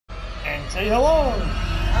Say hello!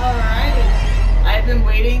 Alright. I've been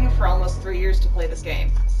waiting for almost 3 years to play this game,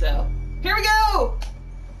 so here we go!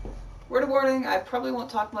 Word of warning, I probably won't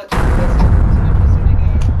talk much because too much was in the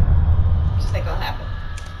game. Just think it'll happen.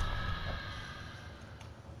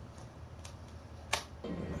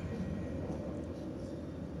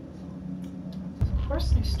 Of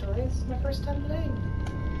course, new story. This is my first time playing.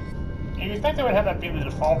 And you'd think they would have that be the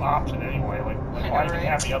default option anyway, like why do you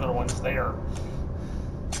have the other ones there?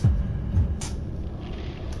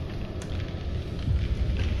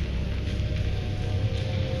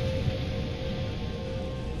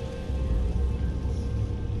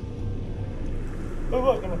 Oh,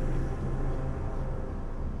 look,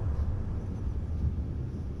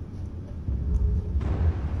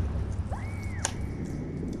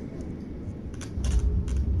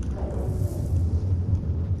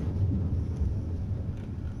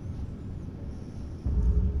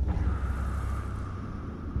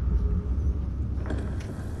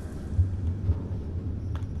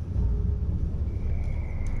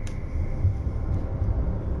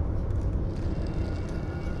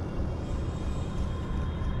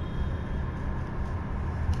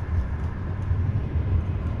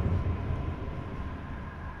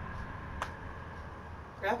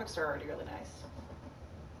 Graphics are already really nice.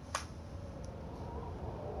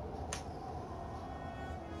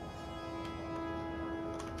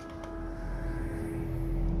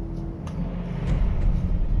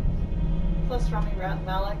 Plus Rami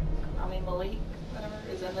Malik, whatever,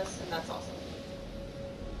 is in this, and that's awesome.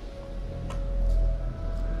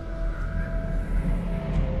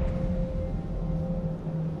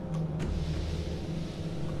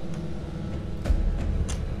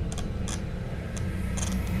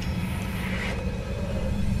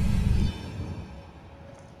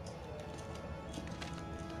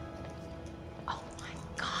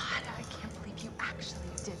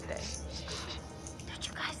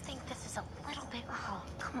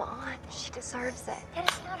 Deserves it. It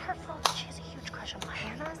is not her fault that she has a huge crush on Mike.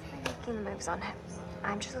 Hannah's been making moves on him.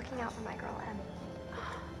 I'm just looking out for my girl, Em.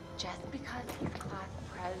 Just because he's class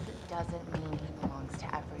pres doesn't mean he belongs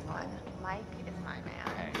to everyone. Mike is my man.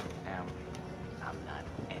 Hey, Em, I'm not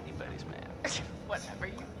anybody's man. Whatever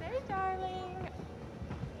you say, darling.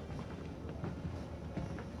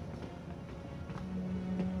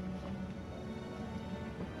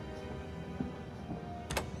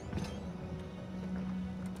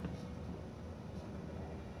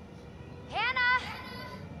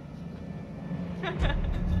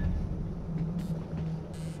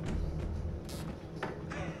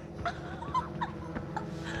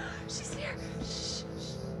 She's here. Shh,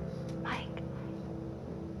 shh. Mike.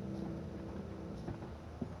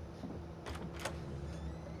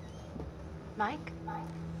 Mike?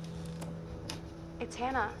 It's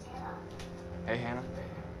Hannah. Hey, Hannah.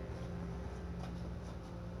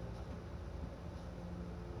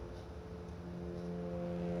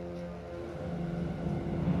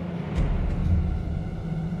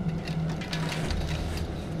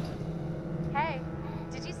 Hey,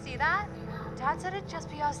 did you see that? Dad said it'd just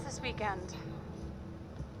be us this weekend.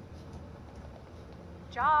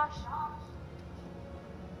 Josh.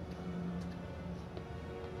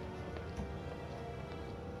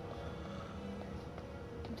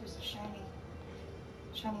 There's a shiny.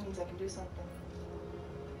 Shiny means I can do something.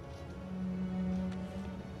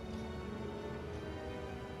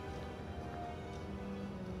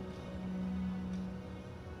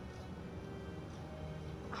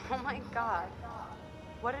 Oh my god.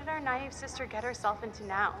 What did our naive sister get herself into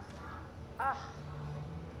now? Ugh.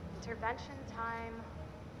 Intervention time.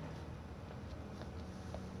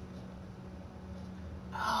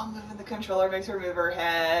 Oh, moving the controller makes her move her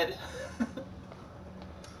head.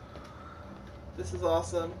 This is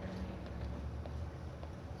awesome.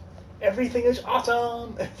 Everything is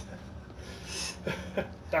awesome!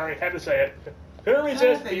 Sorry, had to say it. Who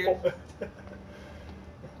resist people?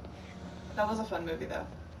 That was a fun movie, though.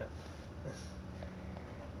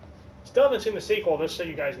 Still haven't seen the sequel, just so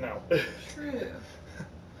you guys know. True. Okay,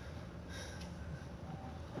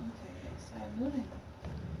 so I'm moving.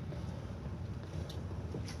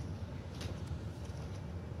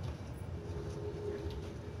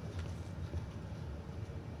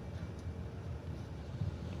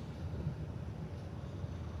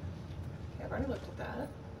 Okay, I've already looked at that.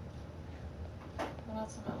 What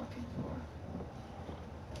else am I looking for?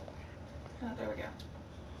 Oh, there we go.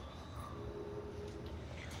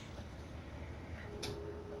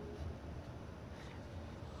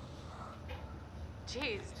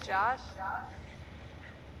 Jeez, Josh.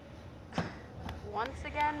 Once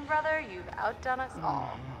again, brother, you've outdone us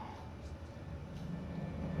all.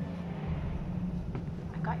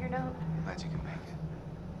 I got your note. Glad you can make it.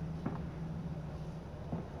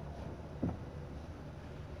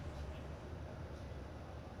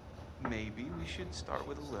 Maybe we should start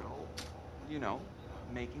with a little, you know,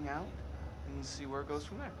 making out and see where it goes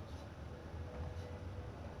from there.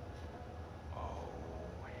 Oh,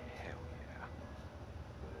 hell yeah.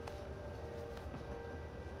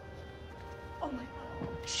 Oh my God.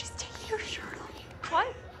 She's taking her shirt off.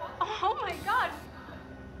 What? Oh my God.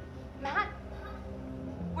 Matt,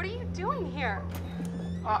 what are you doing here?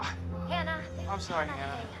 Hannah. I'm sorry,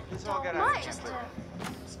 Hannah. This all got out of Mike. hand. Just a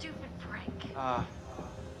stupid prank.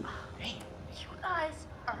 Hey. You guys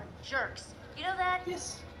are jerks. You know that?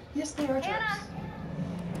 Yes. Yes, they are jerks. Hannah!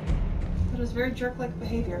 That was very jerk-like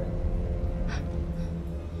behavior.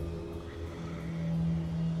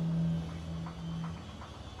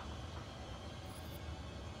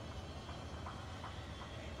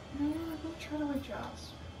 No, don't try to wake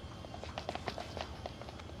Josh.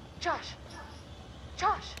 Josh.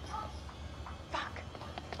 Josh. Fuck.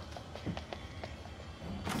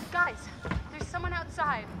 Guys, there's someone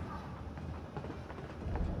outside.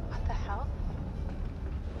 What the hell?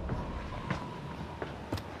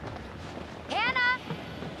 Hannah!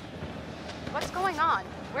 What's going on?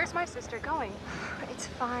 Where's my sister going? It's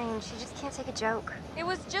fine. She just can't take a joke. It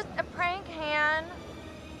was just a prank, Han.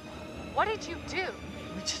 What did you do?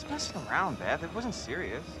 We're just messing around, Beth. It wasn't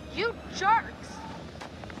serious. You jerks!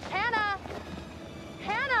 Hannah!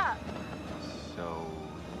 Hannah! So,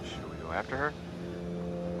 should we go after her?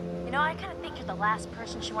 You know, I kind of think you're the last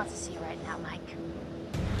person she wants to see right now, Mike.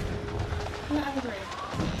 Yeah, I agree.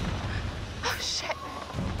 Oh, shit.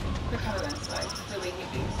 They're kind of inside. Really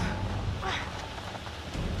hate these.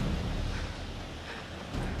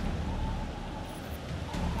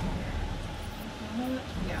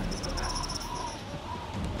 Yeah, let's go back.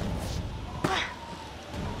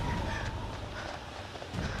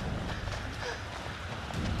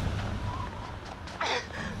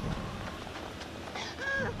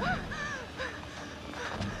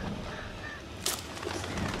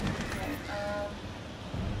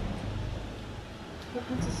 What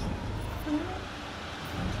princess?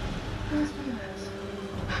 Where's Princess?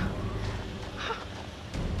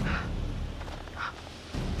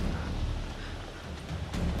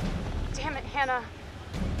 Damn it, Hannah.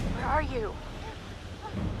 Where are you?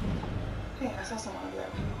 Hey, I saw someone over there.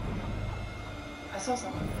 I saw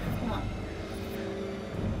someone. Come on.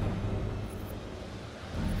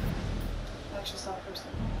 I actually saw a person.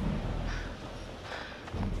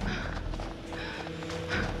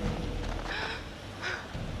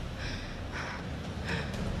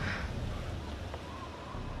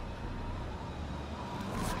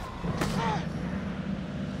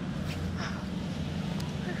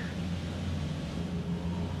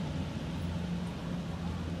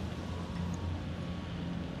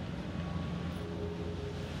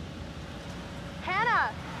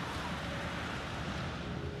 Hannah!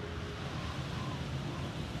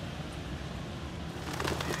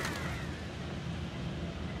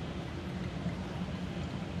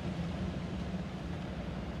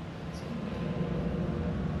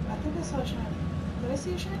 I think I saw a shiny. Did I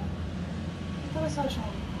see a shiny? I thought I saw a shiny.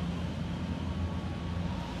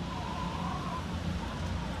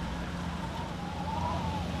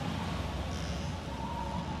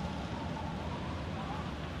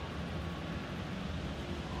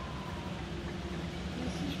 Did I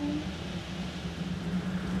see a shiny?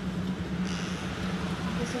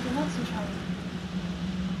 Guess I did not see a shiny.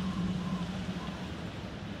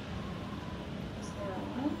 Is there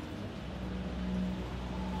one?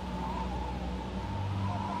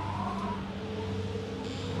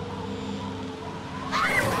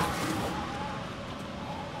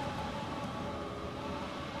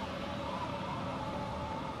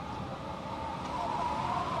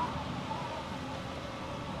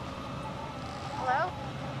 Hello?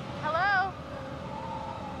 Hello?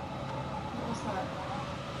 What was that?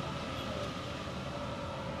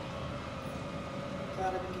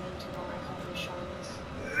 God, I've been getting to know my company shines.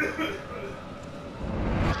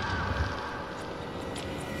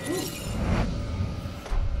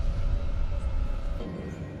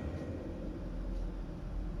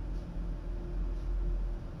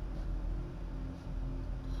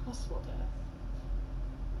 Possible death.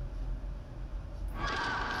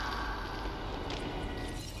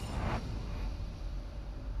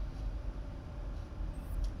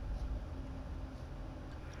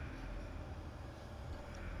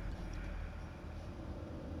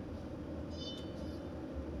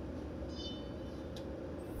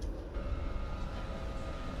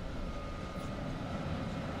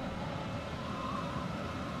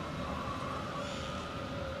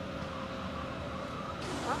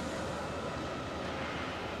 Huh?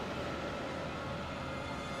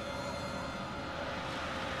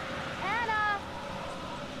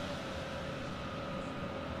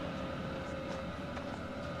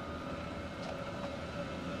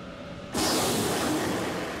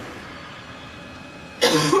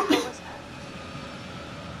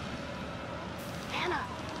 Hannah!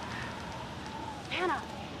 Hannah!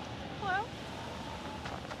 Hello?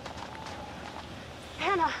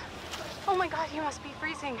 Hannah! Oh my god, you must be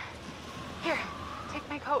freezing. Here, take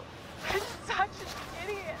my coat. I'm such an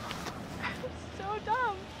idiot. I'm so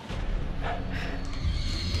dumb.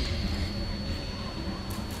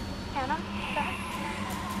 Hannah, back?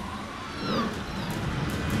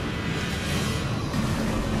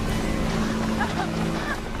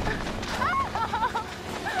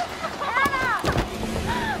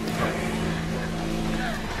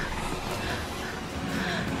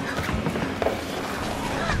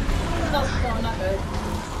 Not good.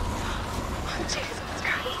 Oh, Jesus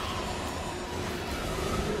Christ.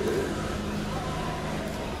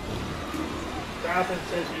 Jonathan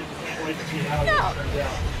says he can't wait to see how it turns out.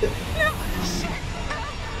 No! Shit!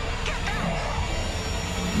 Get back!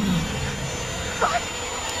 Fuck!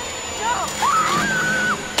 No!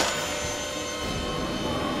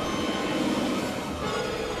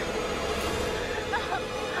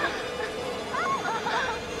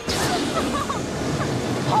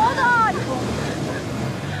 Hold on!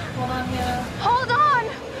 Hold on, Hannah. Hold on!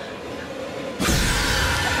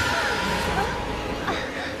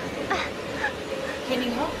 Can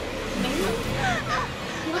you help? Maybe?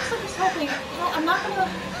 He looks like he's helping. No, I'm not gonna...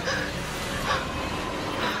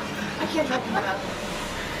 I can't help him out.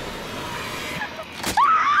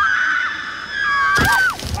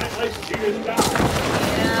 My place is here to die.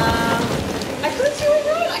 Yeah. I couldn't see what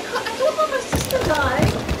you're doing. I couldn't let my sister die.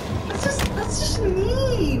 That's just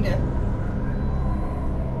mean.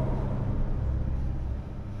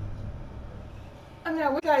 I mean, I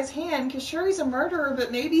wish guy's hand, because sure he's a murderer,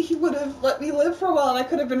 but maybe he would have let me live for a while and I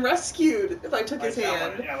could have been rescued if I took his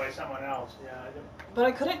hand. Yeah, by someone else. Yeah, I don't... But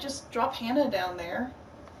I couldn't just drop Hannah down there.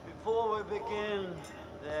 Before we begin,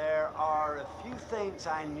 there are a few things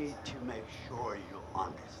I need to make sure you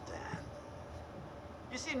understand.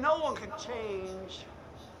 You see, no one can change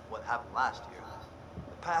what happened last year.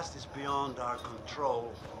 The past is beyond our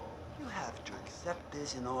control. You have to accept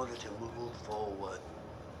this in order to move forward.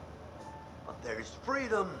 But there is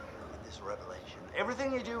freedom in this revelation.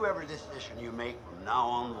 Everything you do, every decision you make from now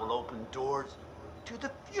on will open doors to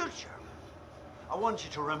the future. I want you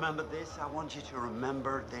to remember this. I want you to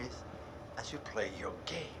remember this as you play your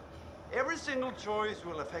game. Every single choice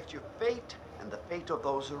will affect your fate and the fate of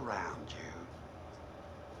those around you.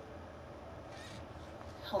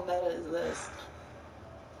 How meta is this?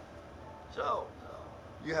 So,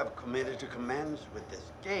 you have committed to commence with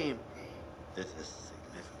this game. This is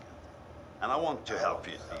significant. And I want to help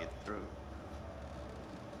you see it through.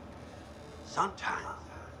 Sometimes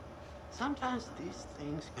these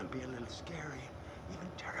things can be a little scary, even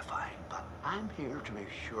terrifying, but I'm here to make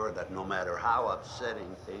sure that no matter how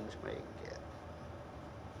upsetting things may get,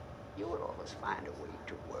 you will always find a way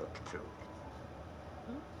to work through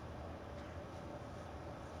it.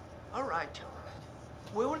 All right.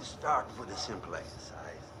 We will start with a simple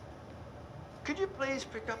exercise. Could you please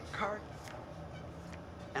pick up a card?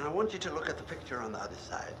 And I want you to look at the picture on the other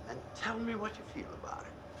side and tell me what you feel about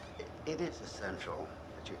it. It is essential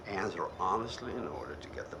that you answer honestly in order to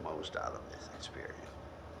get the most out of this experience.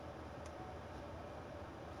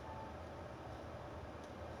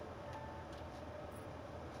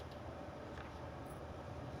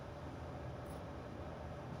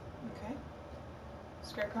 Okay.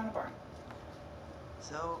 Scarecrow in a barn.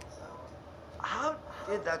 So, how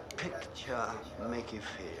did that picture make you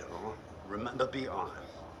feel? Remember, be honest.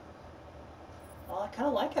 Well, I kind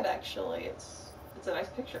of like it actually. It's a nice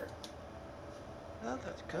picture. Well,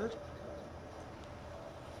 that's good.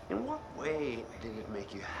 In what way did it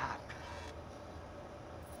make you happy?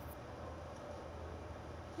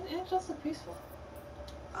 It just looked peaceful.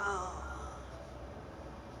 Ah.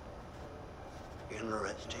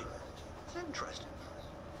 Interesting. It's interesting.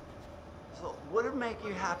 So, would it make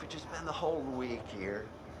you happy to spend the whole week here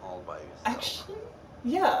all by yourself? Actually,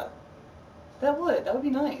 yeah. That would be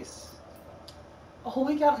nice. A whole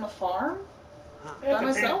week out on the farm? Huh. By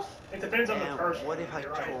myself? It depends on the And person. what if I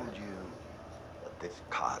You're right. told you that this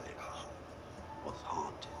cottage was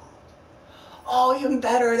haunted? Oh, even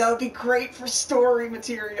better. That would be great for story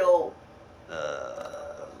material.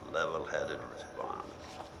 Level-headed response.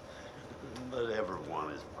 But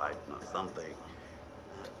everyone is frightened of something.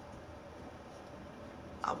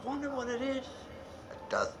 I wonder what it is that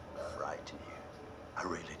doesn't frighten you. I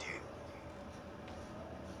really do.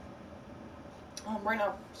 Right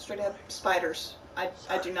now, straight up spiders. I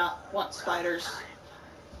do not want spiders.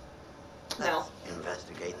 No. Let's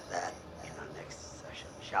investigate that in our next session,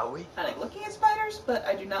 shall we? I like looking at spiders, but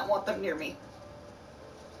I do not want them near me.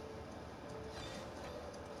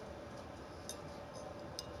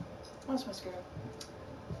 What else am I scared of?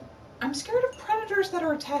 I'm scared of predators that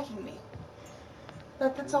are attacking me.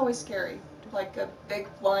 That's always scary. Like a big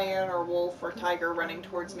lion or wolf or tiger running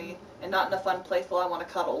towards me, and not in a fun, playful, I want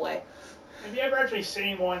to cuddle way. Have you ever actually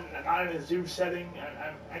seen one not in a zoo setting?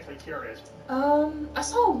 I'm actually curious. I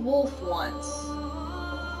saw a wolf once.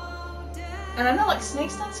 And I know, like,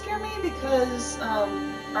 snakes don't scare me because,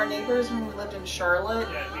 our neighbors, when we lived in Charlotte...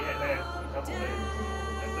 Yeah, we had that a couple days.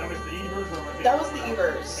 That was the Evers? Or was it? That was the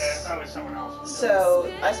Evers. Yeah, that was someone else.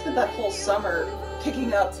 So, I spent that whole summer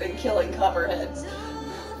picking up and killing copperheads.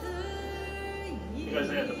 Because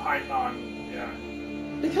they had the python, yeah.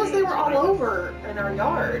 Because they were all over in our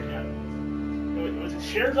yard. Yeah. Was it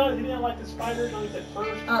Sherzad who didn't like the spiders, or was it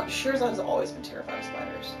first? Sherzad's always been terrified of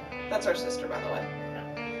spiders. That's our sister, by the way.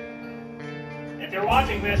 If you're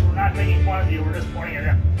watching this, we're not making fun of you, we're just pointing it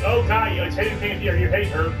out. Oh god, it's Hidden Fantasy, you hate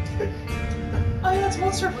her. Oh yeah, it's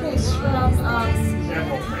What's Her Face from,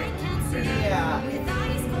 Several things. yeah.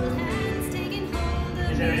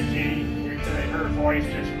 Is it a G? Her voice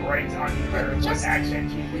just grates on you, her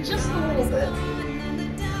accent. Just a little bit.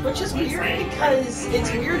 Which is weird because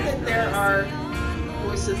it's weird that there are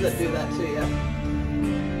voices that do that to you.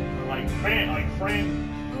 Like Fran,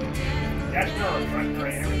 that's not a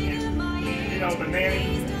Fran, you know, the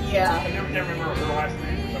nanny. Yeah. I never remember her last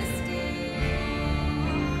name or something.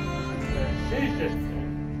 She's just, I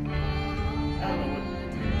don't know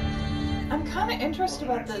what. I'm kind of interested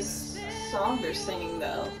about this song they're singing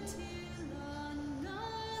though.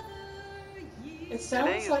 It sounds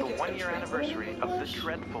Today is like the it's one-year been anniversary of the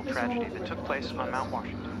dreadful There's tragedy one that over took there. place on Mount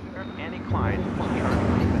Washington. Annie Klein was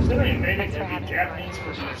charged Considering with maybe could be Japanese for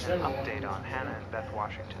This is an civil. update on Hannah and Beth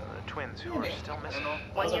Washington, the twins who are still missing.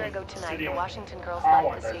 1 year ago tonight, the Washington girls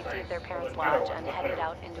left the safety of their parents' lodge and headed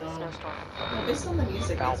out into a snowstorm. Based on the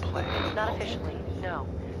music, Foul that's what play. they Not call it. officially, no.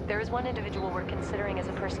 There is one individual we're considering as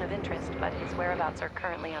a person of interest, but his whereabouts are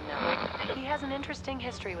currently unknown. He has an interesting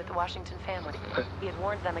history with the Washington family. He had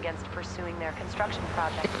warned them against pursuing their construction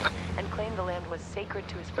project and claimed the land was sacred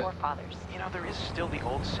to his forefathers. You know, there is still the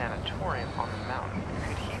old sanatorium on the mountain.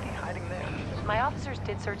 Could he be hiding there? My officers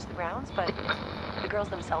did search the grounds, but the girls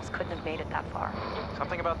themselves couldn't have made it that far.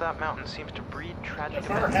 Something about that mountain seems to breed tragic If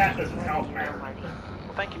her events. hat doesn't help, man.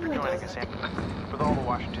 Well, thank you for joining us, Annie. With all the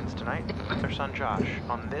Washingtons tonight, their son Josh,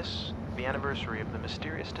 on this, the anniversary of the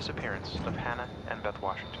mysterious disappearance of Hannah and Beth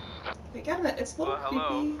Washington. Wait, gotta admit, it's a little Well,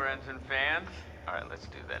 hello, creepy. friends and fans. All right, let's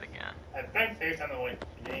do that again. I think based on the way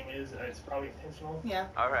the game is, it's probably intentional. Yeah.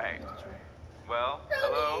 All right. Well,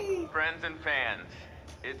 hello, friends and fans.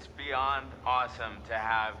 It's beyond awesome to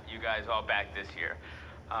have you guys all back this year.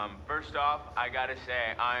 First off, I gotta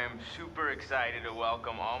say, I am super excited to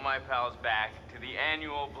welcome all my pals back to the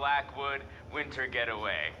annual Blackwood Winter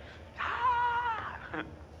Getaway.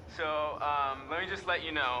 So, let me just let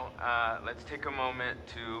you know, let's take a moment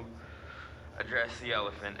to address the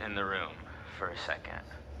elephant in the room for a second.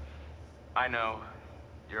 I know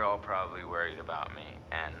you're all probably worried about me,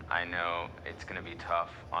 and I know it's gonna be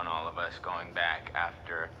tough on all of us going back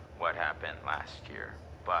after what happened last year,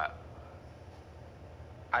 but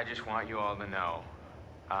I just want you all to know,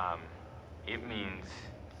 it means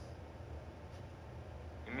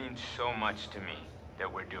so much to me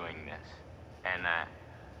that we're doing this, and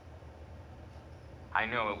I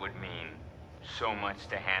know it would mean so much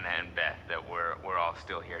to Hannah and Beth that we're all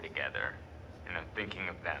still here together, and I'm thinking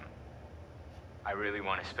of them. I really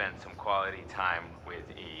want to spend some quality time with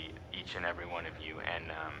each and every one of you, and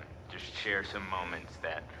just share some moments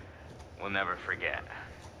that we'll never forget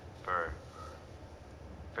for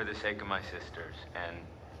the sake of my sisters, and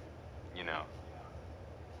you know.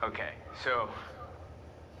 Okay, so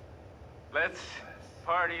let's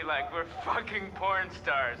party like we're fucking porn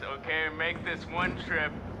stars, okay? Make this one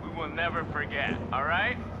trip we will never forget, all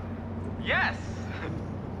right? Yes!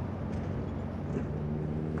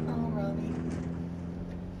 Oh, Robbie.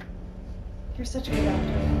 You're such a good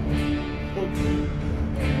actor.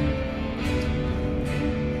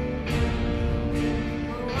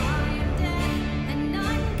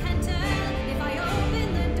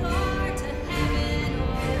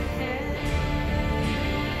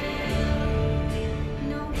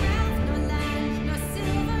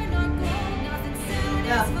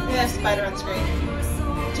 Yeah, spider on screen.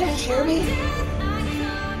 Didn't you hear me?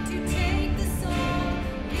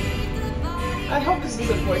 I hope this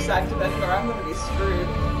isn't voice activated or I'm gonna be screwed.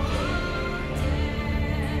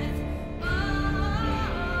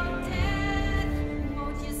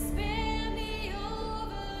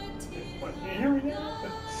 What, can you hear me now?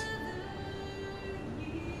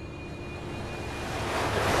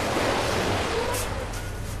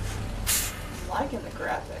 I'm liking the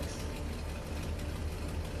graphics.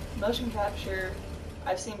 motion capture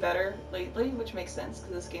I've seen better lately, which makes sense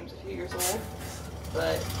because this game's a few years old,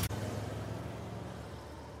 but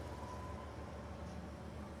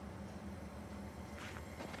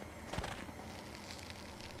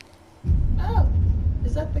oh,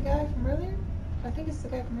 is that the guy from earlier? I think it's the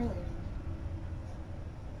guy from earlier.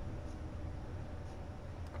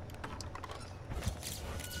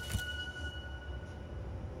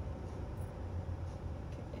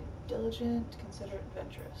 Okay, diligent, considerate,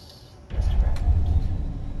 adventurous. Best friend.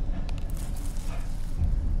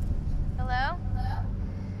 Hello?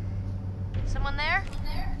 Someone there?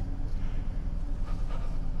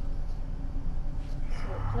 So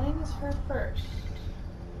we're playing as her first.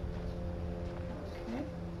 Okay.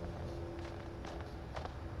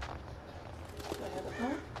 Do I have a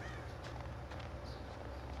phone?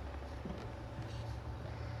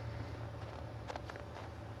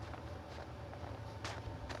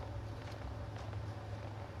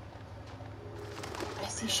 I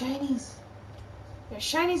see shinies. There's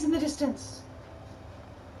shinies in the distance.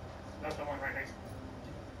 That's the one right next.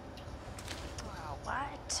 Wow,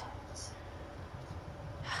 what?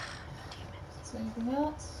 Is there anything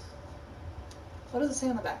else? What does it say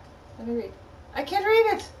on the back? Let me read. I can't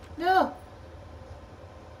read it! No!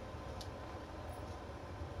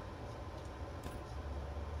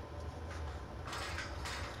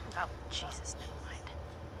 Oh, Jesus, never mind.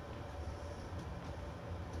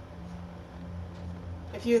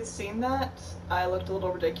 If you had seen that, I looked a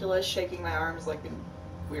little ridiculous, shaking my arms like a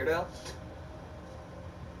weirdo.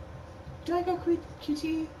 Do I go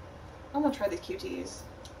QT? I'm gonna try these QTs.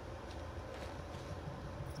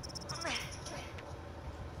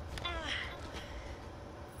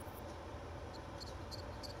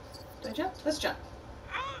 Do I jump? Let's jump.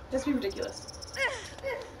 Let's be ridiculous.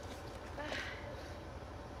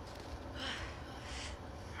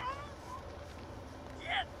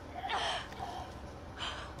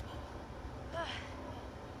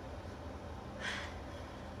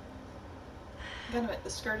 I gotta admit, the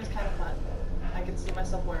skirt is kind of fun. I can see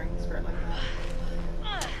myself wearing a skirt like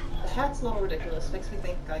that. The hat's a little ridiculous. Makes me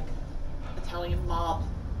think like Italian mob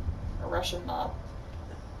or Russian mob.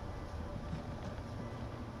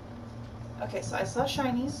 Okay, so I saw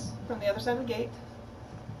shinies from the other side of the gate.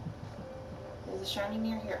 There's a shiny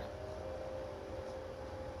near here.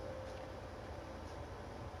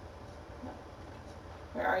 No.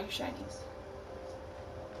 Where are you, shinies?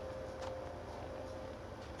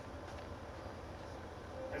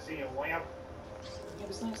 I see a lamp. It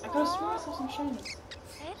was nice. I could have sworn I saw some shinies.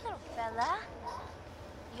 Hey, little fella.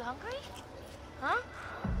 You hungry? Huh?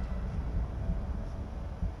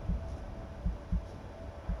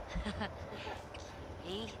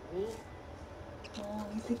 Hey. Oh,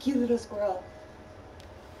 he's a cute little squirrel.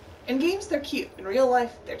 In games, they're cute. In real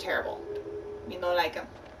life, they're terrible. You don't like them.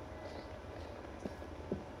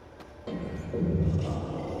 Okay,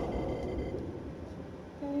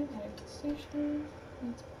 heading to the station.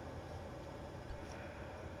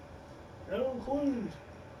 No clues.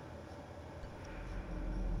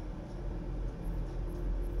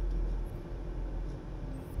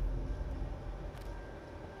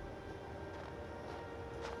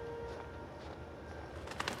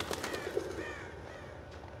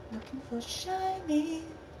 Looking for shiny.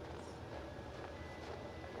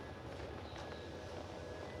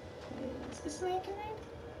 Is this something I can read?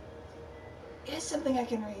 It is something I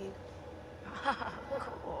can read.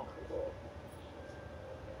 Cool.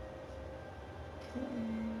 Okay.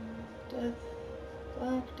 Death,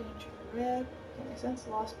 black, danger, red. That makes sense.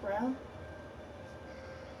 Lost, brown.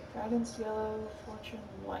 Guidance, yellow. Fortune,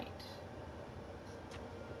 white.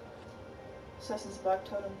 Assassin's Black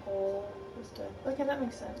Totem Pole is dead. Okay, that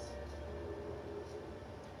makes sense.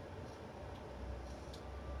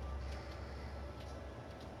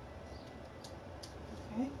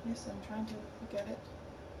 Okay, yes, I'm trying to get it.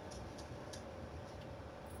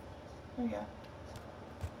 There we go.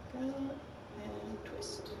 Go and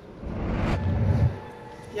twist.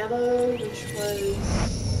 Yellow, which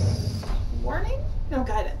was warning? No,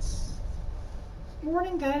 guidance.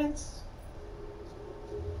 Warning, guidance.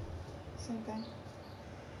 Same thing.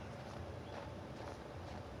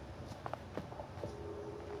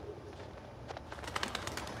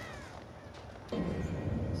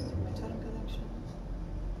 Let's do my totem collection.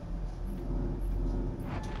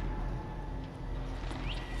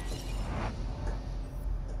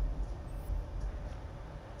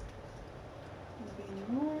 Won't be any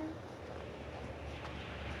more.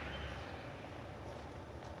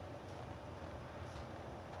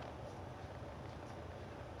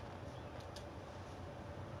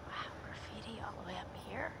 Graffiti all the way up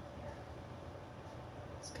here.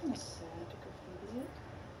 It's kind of sad to graffiti it.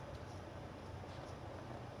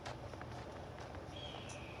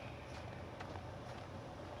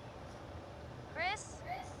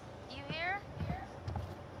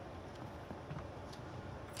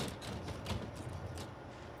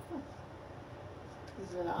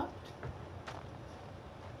 it locked?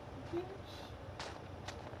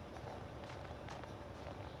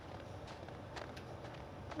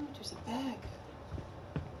 Oh, there's a bag.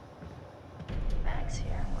 Bag's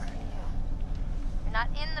here. Where are you? You're not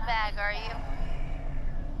in the bag, are you?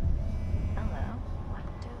 Hello. What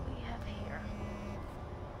do we have here?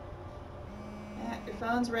 Matt, your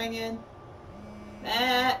phone's ringing.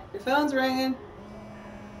 Matt, your phone's ringing.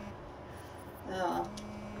 Oh.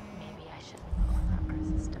 Maybe I shouldn't pull out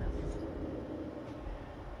Chris's stuff.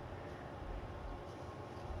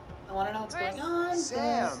 I want to know what's Chris? going on.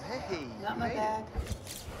 Sam, but hey, not you my made bag.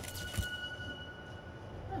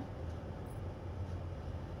 Huh.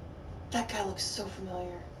 That guy looks so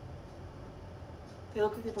familiar. They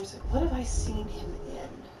look like they were like, what have I seen him in?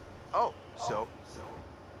 Oh, so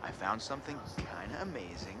I found something kind of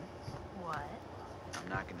amazing. What? I'm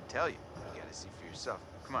not gonna tell you. You gotta see for yourself.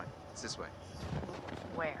 Come on, it's this way.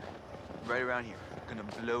 Where? Right around here. Gonna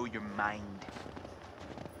blow your mind.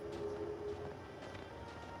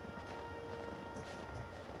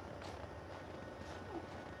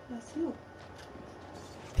 That's you.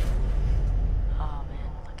 Oh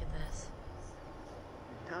man, look at this.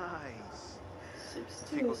 Nice. 6'2",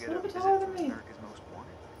 Think we'll it's a get little a bit visit taller from than me. America's Most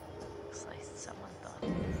Wanted? Looks like someone thought.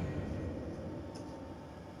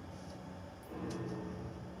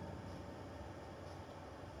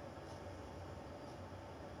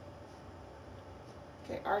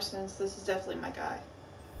 Okay, arsonist, this is definitely my guy.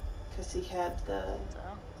 Because he had the...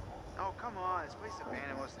 Oh, come on. This place is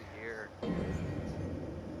abandoned most of the year. It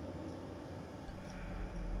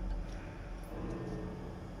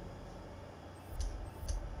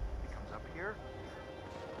comes up here.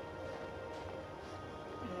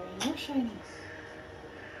 There are more shinies.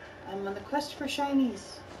 I'm on the quest for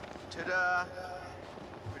shinies. Ta-da!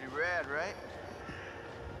 Pretty rad, right?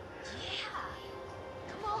 Yeah.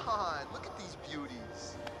 Come on, look at these beauties.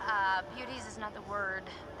 Beauties is not the word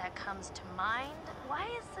that comes to mind. Why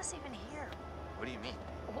is this even here? What do you mean?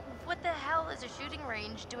 What the hell is a shooting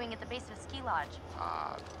range doing at the base of a ski lodge?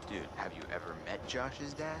 Dude, have you ever met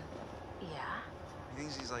Josh's dad? Yeah. He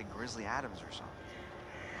thinks he's like Grizzly Adams or something.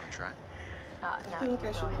 Wanna try? I No, feel like I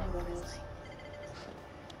go should ahead, know who that Grizzly. is.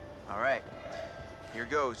 Alright, here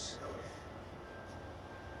goes.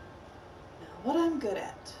 Now, what I'm good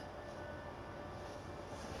at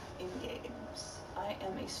in games, I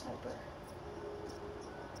am a sniper.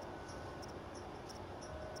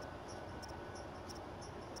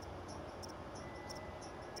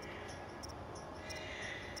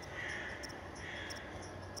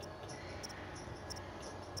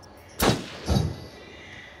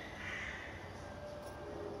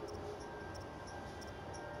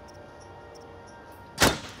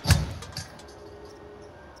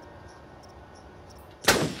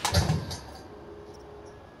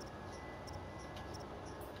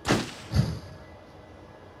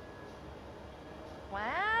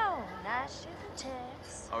 Wow, nice shooting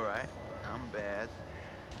ticks. Alright, I'm bad.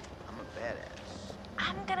 I'm a badass.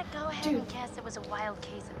 I'm gonna go ahead Dude. and guess it was a wild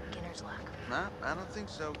case of beginner's luck. Nah, I don't think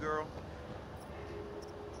so, girl.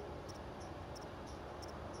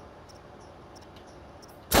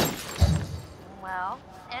 Well,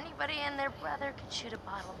 anybody and their brother could shoot a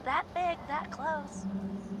bottle that big, that close.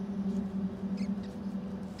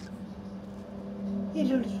 Hey,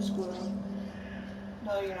 little squirrel.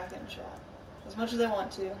 No, you're not getting shot. As much as I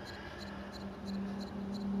want to.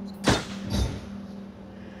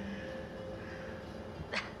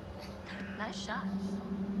 Nice shot.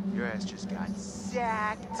 Your ass just got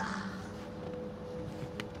sacked.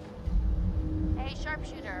 Hey,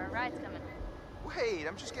 sharpshooter, a ride's coming. Wait,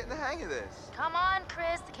 I'm just getting the hang of this. Come on,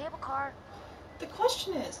 Chris, the cable car. The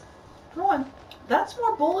question is, for one, that's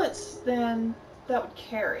more bullets than that would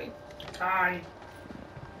carry. Kai,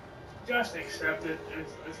 just accept it.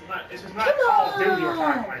 It's just not Come Call of Duty we're on.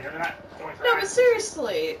 talking about. You're not going for No, but action.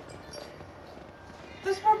 seriously,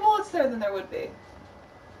 there's more bullets there than there would be.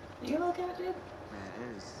 You gonna look at it, dude? Man,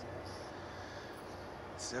 it is.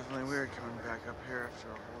 It's definitely weird coming back up here after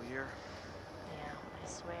a whole year. Yeah, I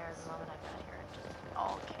swear the moment I got here, it just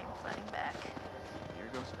all came flooding back. Year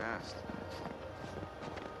goes fast.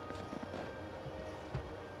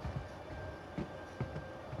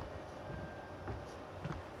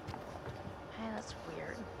 Hey, that's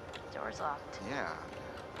weird. Door's locked. Yeah.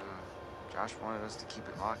 Josh wanted us to keep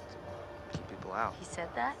it locked. Keep people out. He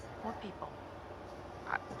said that? What people?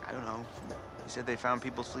 I don't know. He said they found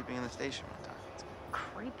people sleeping in the station one time. It's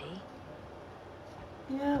creepy.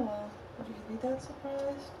 Yeah, well, would you be that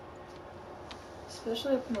surprised?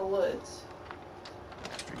 Especially up in the woods.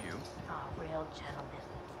 After you. Oh, real gentleman.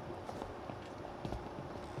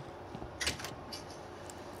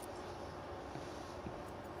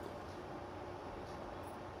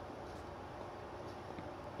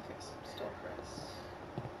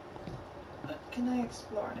 can I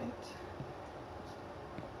explore it?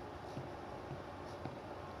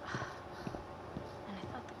 And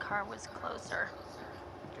I thought the car was closer.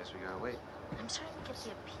 Guess we gotta wait. I'm starting to get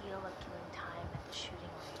the appeal of killing time at the shooting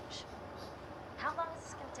range. How long is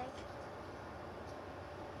this gonna take?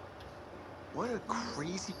 What a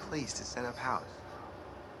crazy place to set up house.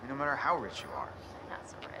 I mean, no matter how rich you are. They're not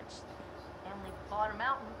so rich. They only bought a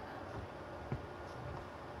mountain.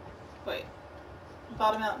 Wait.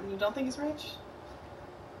 Bottom out and you don't think he's rich?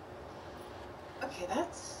 Okay,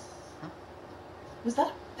 that's... Huh? Was that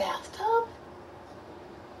a bathtub?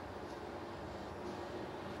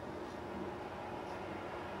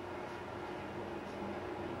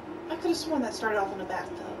 I could have sworn that started off in a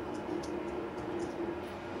bathtub.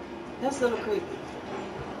 That's a little creepy.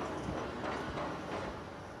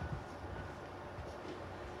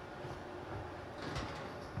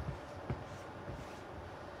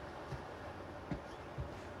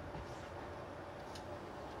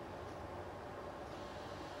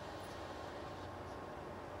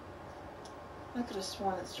 I could have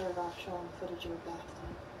sworn it started off showing footage of a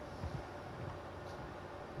bathtub.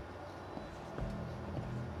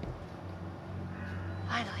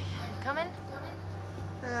 Finally. You coming?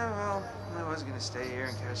 Yeah, well, I was gonna stay here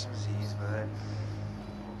and catch some Z's, but...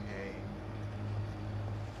 okay.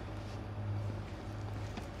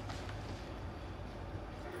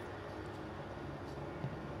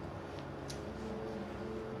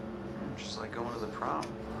 Just like going to the prom.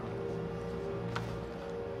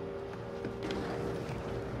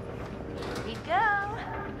 Here we go.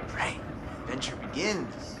 Right. Adventure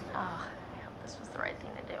begins. Oh, I hope this was the right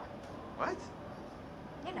thing to do. What?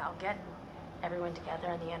 You know, getting everyone together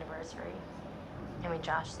on the anniversary. I mean,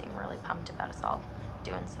 Josh seemed really pumped about us all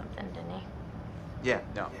doing something, didn't he? Yeah,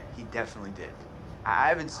 no, he definitely did. I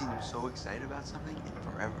haven't seen him so excited about something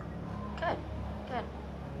in forever. Good, good.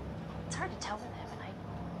 It's hard to tell with him, and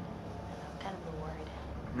I'm kind of worried.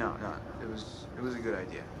 No, it was a good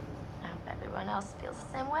idea. I hope everyone else feels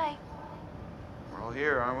the same way. We're all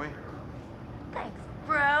here, aren't we? Thanks,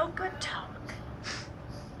 bro. Good talk.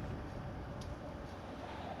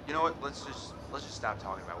 You know what? Let's just stop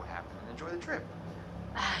talking about what happened and enjoy the trip.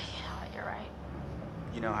 You know what? You're right.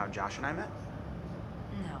 You know how Josh and I met?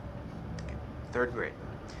 No. Okay. 3rd grade.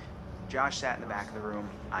 Josh sat in the back of the room.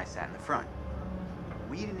 I sat in the front.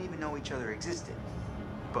 We didn't even know each other existed.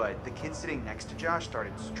 But the kid sitting next to Josh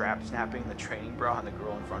started strap snapping the training bra on the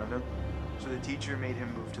girl in front of him. So the teacher made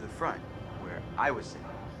him move to the front, where I was sitting.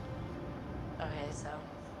 Okay, so?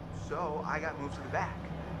 So I got moved to the back.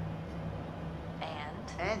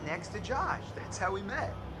 And next to Josh. That's how we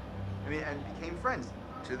met. I mean, and became friends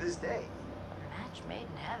to this day. Match made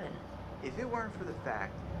in heaven. If it weren't for the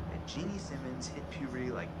fact that Jeannie Simmons hit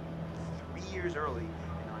puberty like 3 years early,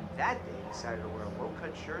 and on that day decided to wear a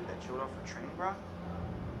low-cut shirt that showed off her training bra,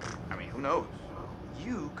 I mean, who knows?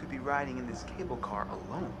 You could be riding in this cable car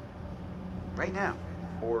alone. Right now.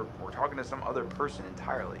 Or talking to some other person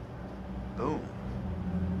entirely. Boom.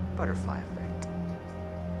 Butterfly effect.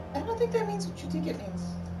 I don't think that means what you think it means.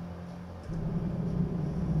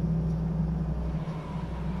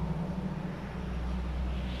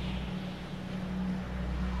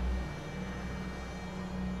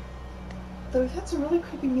 Though we've had some really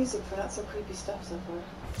creepy music for not so creepy stuff so far.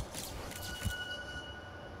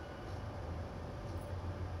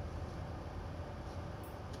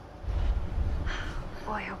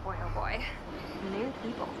 Boy, oh boy, oh boy. New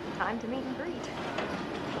people. Time to meet and greet.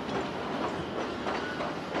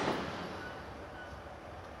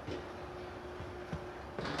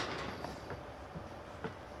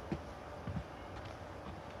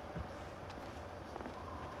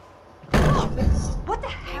 What the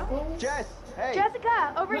hell? Jess, hey!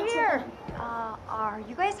 Jessica, over What's here! Are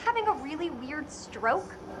you guys having a really weird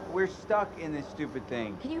stroke? We're stuck in this stupid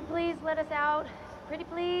thing. Can you please let us out? Pretty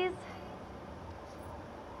please?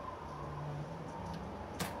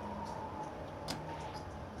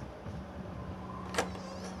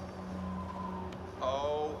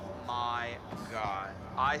 Oh my god.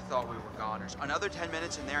 I thought we were goners. Another 10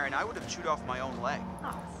 minutes in there and I would have chewed off my own leg.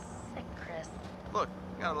 Oh, sick, Chris. Look,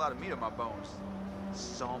 I got a lot of meat on my bones. This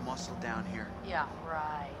is all muscle down here. Yeah,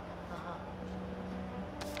 right.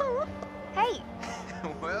 Hey!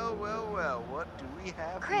 Well, what do we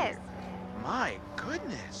have Chris. here? My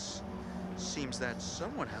goodness. Seems that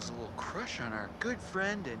someone has a little crush on our good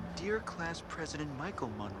friend and dear class president Michael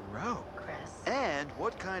Monroe. Chris. And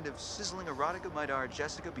what kind of sizzling erotica might our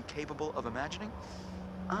Jessica be capable of imagining?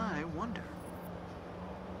 I wonder.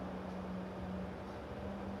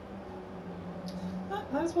 Well,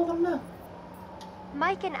 might as well let them know.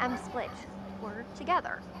 Mike and Em split. We're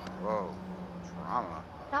together. Whoa, drama.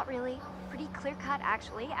 Not really. pretty clear cut,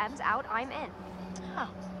 actually. M's out, I'm in. Oh.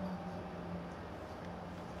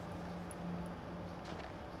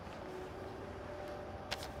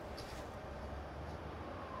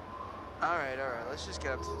 All right, let's just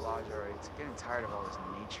get up to the lodge already. It's getting tired of all this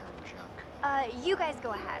nature and junk. You guys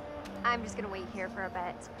go ahead. I'm just gonna wait here for a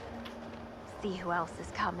bit. See who else is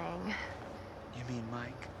coming. You mean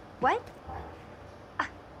Mike? What?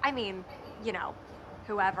 I mean, you know,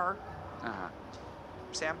 whoever. Uh-huh.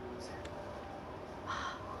 Sam?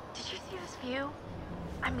 Did you see this view?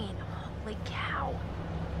 I mean, holy cow.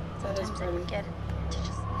 That is Sometimes I pretty. forget to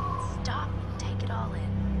just stop and take it all in.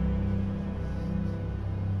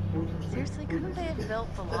 Seriously, couldn't they have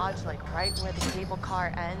built the lodge like right where the cable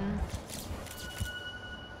car ends?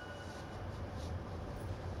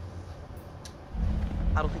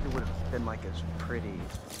 I don't think it would have been like as pretty.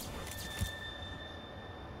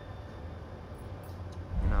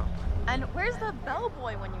 You know? And where's the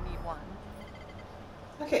bellboy when you need one?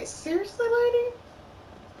 Okay, seriously, lady?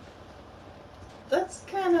 That's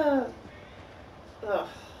kind of... Ugh.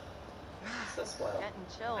 So spoiled. Getting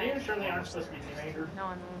chills. Are you sure they aren't supposed to be teenagers? No,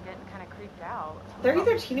 I'm getting kind of creeped out. They're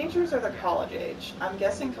either teenagers or they're college age. I'm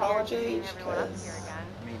guessing college age Everyone up because... here again.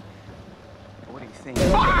 I mean, what do you think?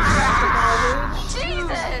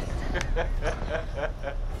 Jesus!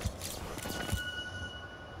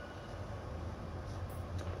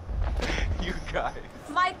 You guys.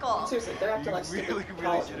 Michael! Seriously, they're acting like stupid Really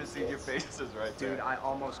college should have seen your faces right there. Dude, I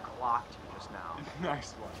almost clocked you just now.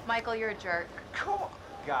 Nice one. Michael, you're a jerk. Come on.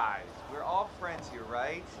 Guys, we're all friends here,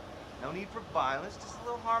 right? No need for violence, just a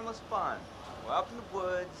little harmless fun. We're up in the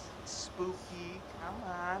woods, it's spooky. Come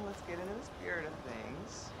on, let's get into the spirit of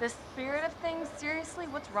things. The spirit of things? Seriously?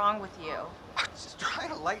 What's wrong with you? Just trying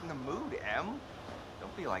to lighten the mood, Em.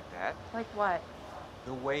 Don't be like that. Like what?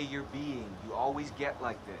 The way you're being, you always get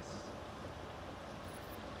like this.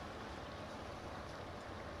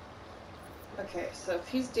 Okay, so if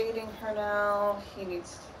he's dating her now, he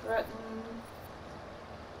needs to threaten.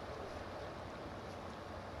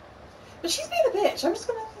 But she's being a bitch. I'm just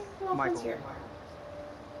gonna be all friends Michael, here.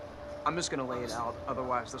 I'm just gonna lay it out.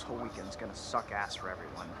 Otherwise, this whole weekend's gonna suck ass for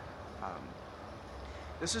everyone.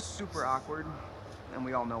 This is super awkward, and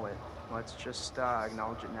we all know it. Let's just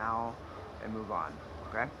acknowledge it now and move on,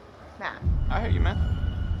 okay? Nah. I hear you, man.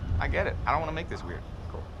 I get it. I don't want to make this weird.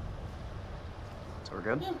 Cool. So we're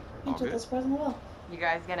good? Yeah, All you took good. this present well. You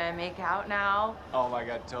guys gonna make out now? Oh my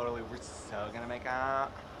god, totally. We're so gonna make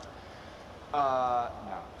out. No,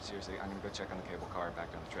 seriously, I'm gonna go check on the cable car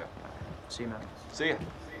back down the trail. See you, man. See ya.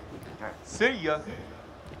 All right. See ya.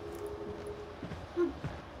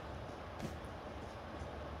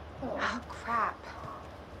 Oh, crap.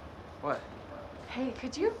 What? Hey,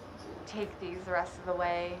 could you take these the rest of the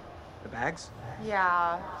way? The bags?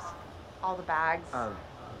 Yeah, all the bags.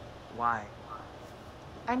 Why?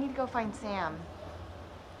 I need to go find Sam.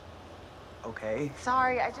 Okay.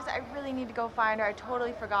 Sorry, I really need to go find her. I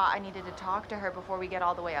totally forgot I needed to talk to her before we get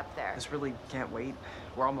all the way up there. This really can't wait.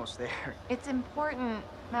 We're almost there. It's important,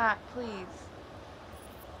 Matt, please.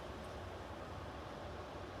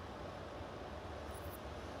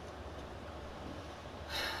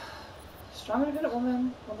 Strong and independent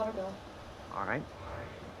woman. We'll let her go. All right.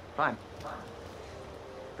 Fine.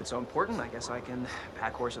 If it's so important, I guess I can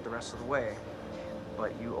pack horse it the rest of the way.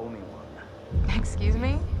 But you owe me one. Excuse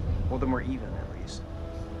me? Well, then we're even, at least.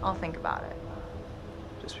 I'll think about it.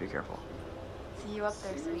 Just be careful. See you up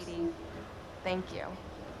there, sweetie. Thank you.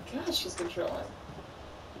 God, she's controlling.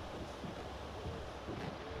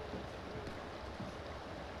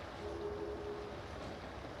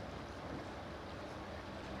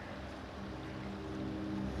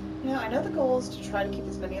 You know, I know the goal is to try to keep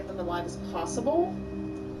as many of them alive as possible,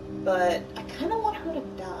 but I kind of want her to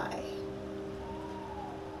die.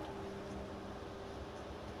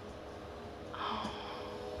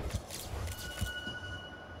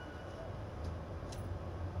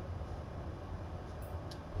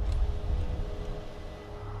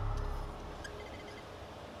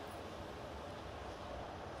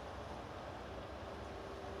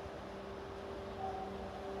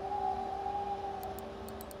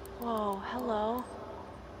 Whoa, hello.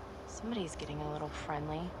 Somebody's getting a little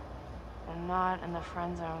friendly. And not in the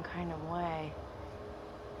friend zone kind of way.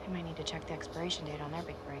 I might need to check the expiration date on their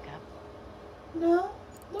big breakup. No,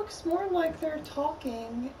 looks more like they're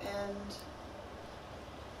talking and...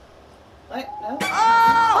 Like, no?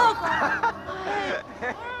 Oh!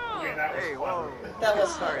 Hey, whoa. That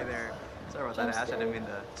was sorry there. Sorry about that, Ash. I didn't mean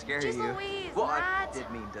to scare Jeez you. Louise, Well, Matt. I did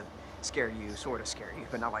mean to scare you, sort of scare you,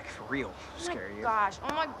 but not like for real scare you. Gosh,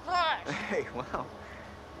 oh my gosh. Hey, wow.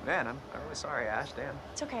 Man, I'm really sorry, Ash. Damn.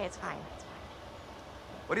 It's okay, it's fine.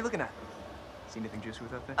 What are you looking at? See anything juicy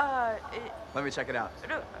with that thing? It... Let me check it out.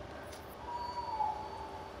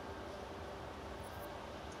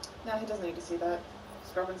 No, he doesn't need to see that.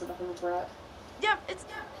 His girlfriend's enough of a brat. Yeah, it's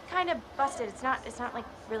kind of busted. It's not like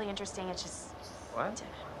really interesting. It's just. What?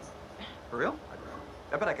 For real?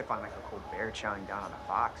 I bet I could find like a cool bear chowing down on a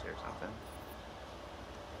fox or something.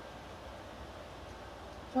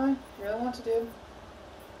 Fine. You really want to do?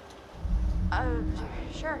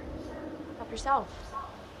 Sure. Help yourself.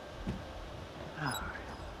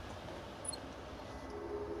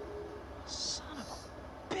 Son of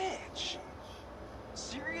a bitch.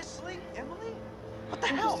 Seriously, Emily? What the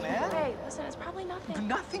hell, man? Hey, listen, it's probably nothing.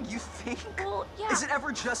 Nothing, you think? Well, yeah. Is it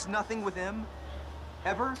ever just nothing with him?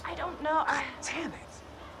 Ever? I don't know. Damn it.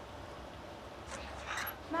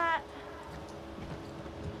 Matt.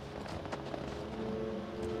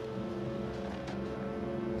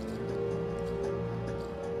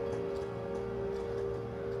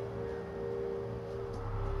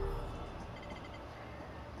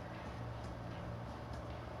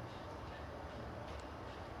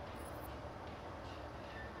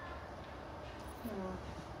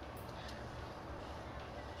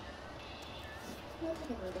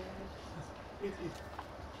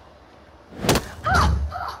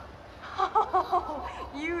 Oh,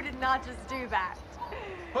 you did not just do that.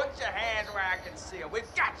 Put your hands where I can see them. We've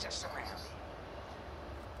got you surrounded.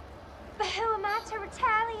 But who am I to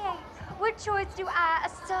retaliate? What choice do I,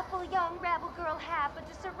 a supple young rebel girl, have but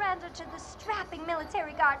to surrender to the strapping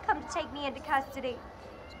military guard come to take me into custody?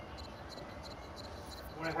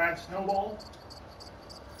 Want to grab Snowball?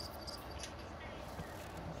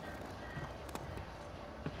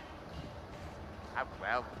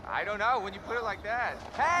 Well, I don't know when you put it like that.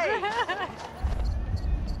 Hey!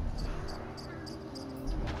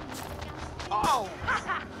 Oh!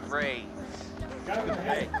 Great.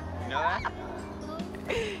 Hey, you know that?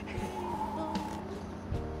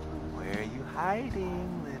 Where are you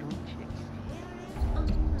hiding, little chicken?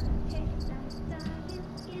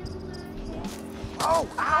 Oh!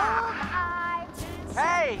 Ah!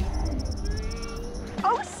 Hey!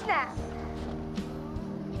 Oh, snap!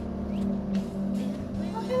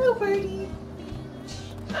 Hello, birdie.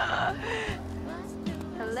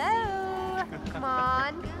 Hello. Come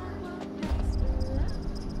on.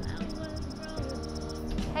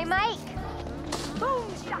 Hey, Mike. Boom,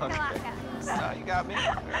 shakalaka. Okay. You got me.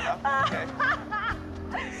 Fair enough. Okay.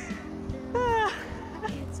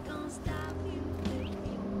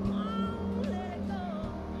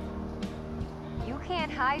 You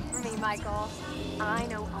can't hide from me, Michael. I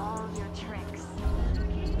know all your tricks.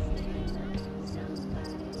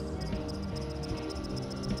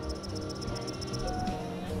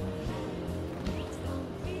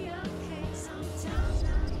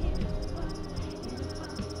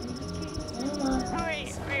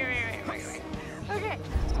 Wait. Okay.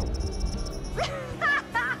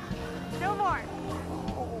 No more.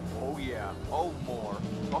 Oh, yeah. Oh, more.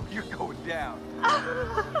 Oh, you're going down.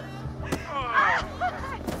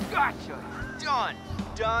 Gotcha. Done.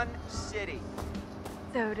 Done city.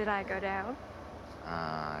 So did I go down?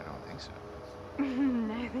 I don't think so.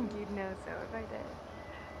 I think you'd know so if I did.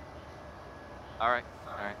 All right.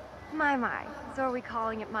 My. So are we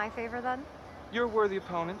calling it my favor then? You're a worthy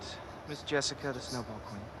opponent, Miss Jessica, the Snowball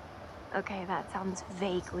Queen. Okay, that sounds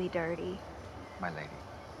vaguely dirty. My lady.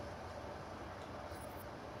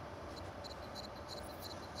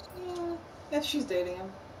 Yeah, if she's dating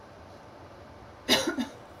him.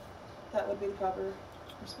 That would be the proper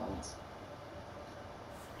response.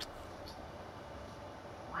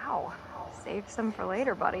 Wow. Save some for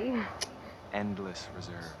later, buddy. Endless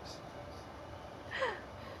reserves.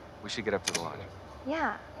 We should get up to the lodge.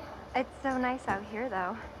 Yeah. It's so nice out here,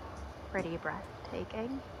 though. Pretty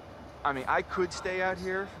breathtaking. I mean, I could stay out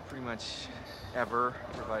here for pretty much ever,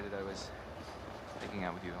 provided I was making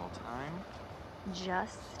out with you the whole time.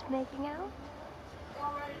 Just making out?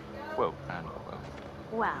 Whoa, I don't know, whoa.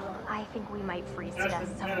 Well, I think we might freeze to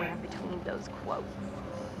death somewhere between those quotes.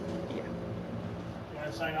 Yeah. You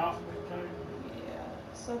want to sign off? Yeah.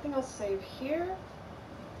 So I think I'll save here.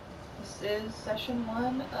 This is session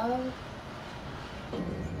 1 of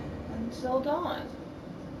Until Dawn.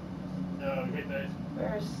 No, hit the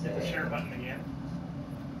share button again.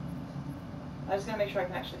 I just gotta make sure I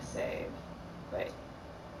can actually save. Wait.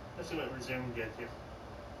 Let's see what resume gets you.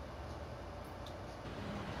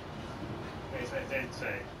 Okay, so it did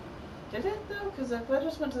say. Did it though? Because if I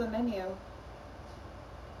just went to the menu. No,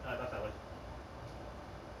 I thought that was.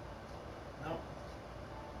 No.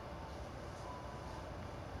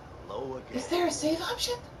 Hello again. Is there a save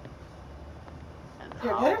option?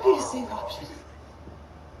 There better be a save option.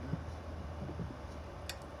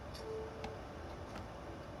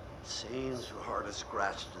 Seems we hardly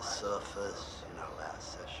scratched the surface in our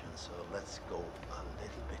last session, so let's go a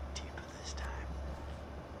little bit deeper this time.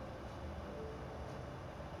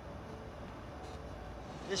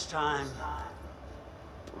 This time,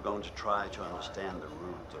 we're going to try to understand the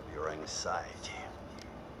root of your anxiety.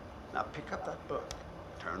 Now pick up that book,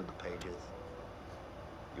 turn the pages.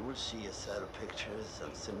 You will see a set of pictures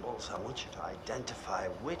and symbols. I want you to identify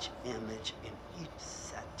which image in each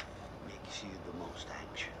set makes you the most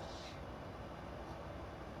anxious.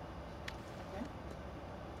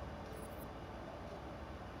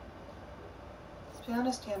 To be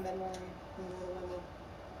honest, yeah, men more than women.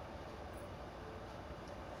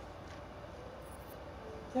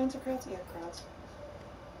 Fans or crowds? Yeah, crowds.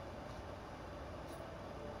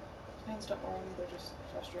 Fans don't worry me, they're just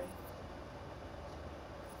frustrating.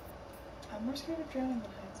 I'm more scared of drowning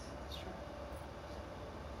than heights, that's true.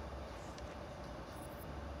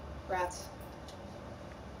 Rats.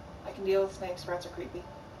 I can deal with snakes, rats are creepy.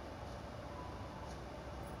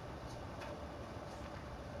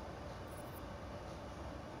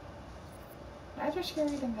 Knives are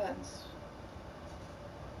scarier than guns.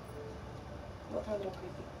 Both are a little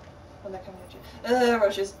creepy when they're coming at you.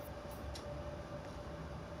 Roaches.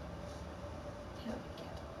 Yeah, we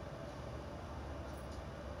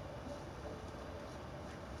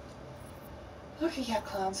can't. Okay, yeah,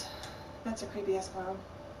 clowns. That's a creepy ass clown.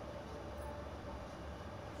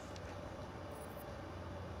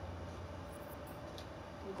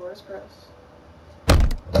 Gore is gross.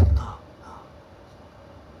 No.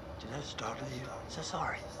 Did I startle you? So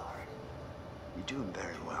sorry. You're doing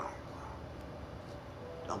very well.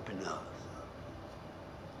 Don't be nervous.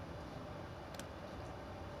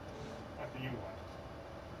 What do you want?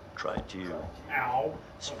 Try to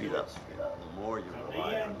speed up. The more you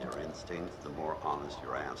rely on your instincts, the more honest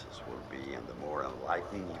your answers will be, and the more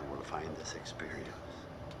enlightening you will find this experience.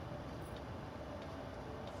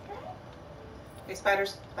 Hey,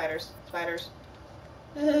 spiders, spiders, spiders.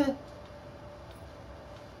 Okay,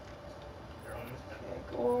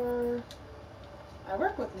 gore. I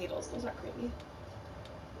work with needles, those aren't creepy.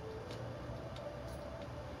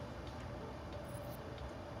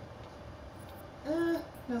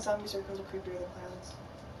 No, zombie circles are creepier than clowns.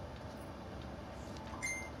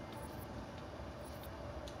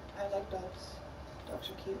 I like dogs. Dogs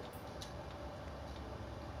are cute.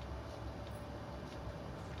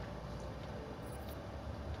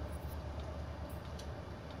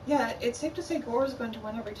 Yeah, it's safe to say gore is going to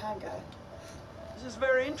win every time, guy. This is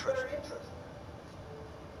very interesting.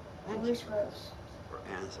 Gore is gross. For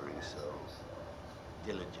answering so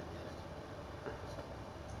diligently.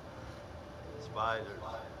 Spiders,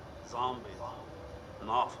 zombies, an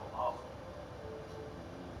awful.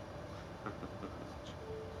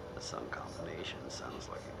 The sun combination sounds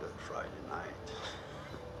like a good Friday night.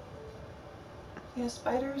 Yeah,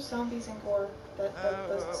 spiders, zombies, and gore.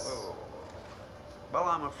 That's... Well,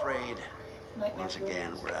 I'm afraid, Nightmare once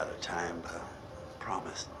again, we're out of time, but I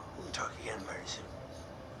promise we'll talk again very soon.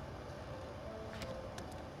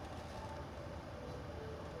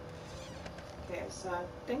 Okay, so I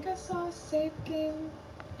think I saw a save game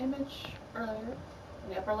image earlier in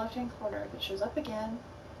the upper left-hand corner. If it shows up again,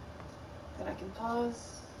 then I can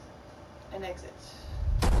pause and exit.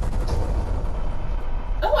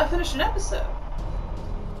 Oh, I finished an episode!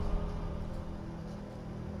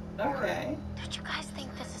 Okay. Don't you guys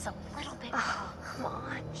think this is a little bit... Oh, come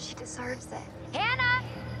on. She deserves it. Hannah!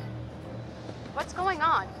 What's going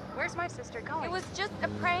on? Where's my sister going? It was just a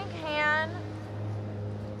prank, Han.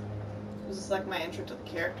 Was this like my intro to the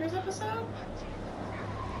characters episode?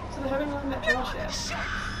 So they haven't really met Josh yet.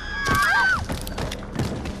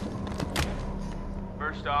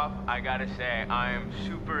 First off, I gotta say, I am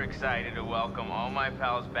super excited to welcome all my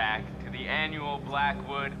pals back to the annual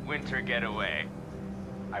Blackwood Winter Getaway.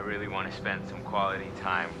 I really want to spend some quality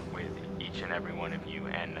time with each and every one of you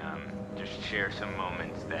and just share some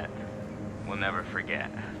moments that we'll never forget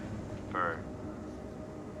for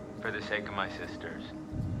the sake of my sisters.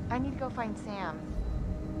 I need to go find Sam.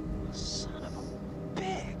 Son of a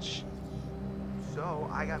bitch. So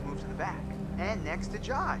I got moved to the back and next to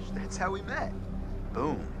Josh. That's how we met.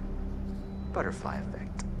 Boom. Butterfly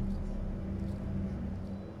effect.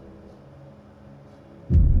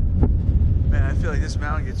 Man, I feel like this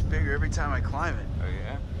mountain gets bigger every time I climb it. Oh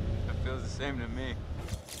yeah? That feels the same to me.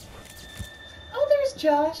 Oh, there's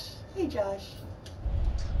Josh. Hey, Josh.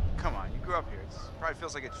 Come on, you grew up here. It probably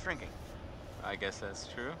feels like it's shrinking. I guess that's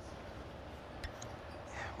true.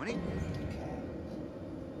 When he...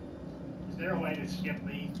 Is there a way to skip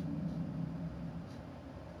me?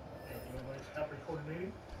 Any way to stop recording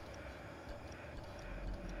meeting?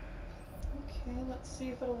 Okay, let's see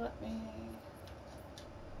if it'll let me.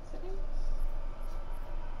 Settings.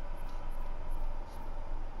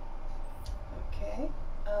 Okay.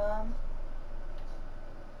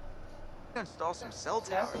 Install some cell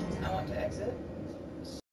towers. I want to exit.